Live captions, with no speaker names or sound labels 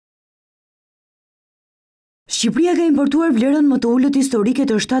Shqipëria ka importuar vlerën më të ulët historike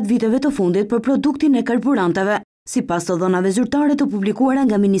të 7 viteve të fundit për produktin e karburanteve. Sipas të dhënave zyrtare të publikuara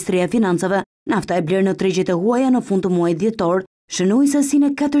nga Ministria e Financave, nafta e blerë në tregjet e huaja në fund të muajit Dhjetor shënoi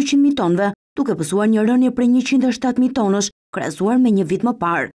sasinë 400.000 tonëve, duke pësuar një rënie prej 107.000 tonësh, krahasuar me një vit më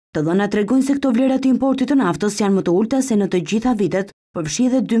parë. Të dhënat tregojnë se këto vlera të importit të naftës janë më të ulta se në të gjitha vitet, përfshi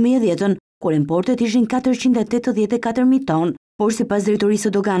edhe 2010-ën, kur importet ishin 484.000 tonë, por sipas drejtorisë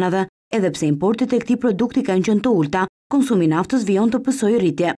së doganave, edhe pse importet e këtij produkti kanë qenë të ulta, konsumi naftës vijon të pësojë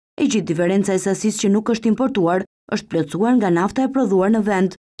rritje. E gjithë diferenca e sasisë që nuk është importuar, është plotësuar nga nafta e prodhuar në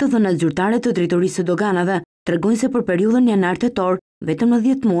vend. Të dhënat zyrtare të drejtorisë së doganave tregojnë se për periudhën janar-tetor, vetëm në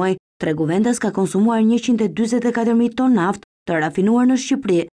 10 muaj, tregu vendas ka konsumuar 144.000 tonë naftë të rafinuar në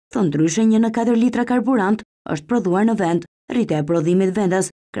Shqipëri. Të ndryshe, 1 në 4 litra karburant është prodhuar në vend. Rritja e prodhimit vendas,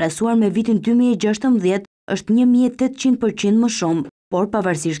 krahasuar me vitin 2016, është 1800% më shumë. Por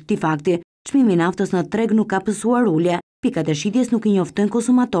pavarësisht këtij fakti, çmimi i naftës në treg nuk ka pësuar ulje. Pikat e shitjes nuk i njoftojnë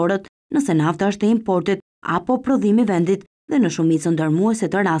konsumatorët nëse nafta është e importit apo prodhimi vendit, dhe në shumicën ndërmuese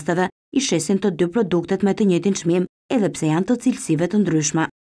të rasteve i shesin të dy produktet me të njëjtin çmim, edhe pse janë të cilësive të ndryshme.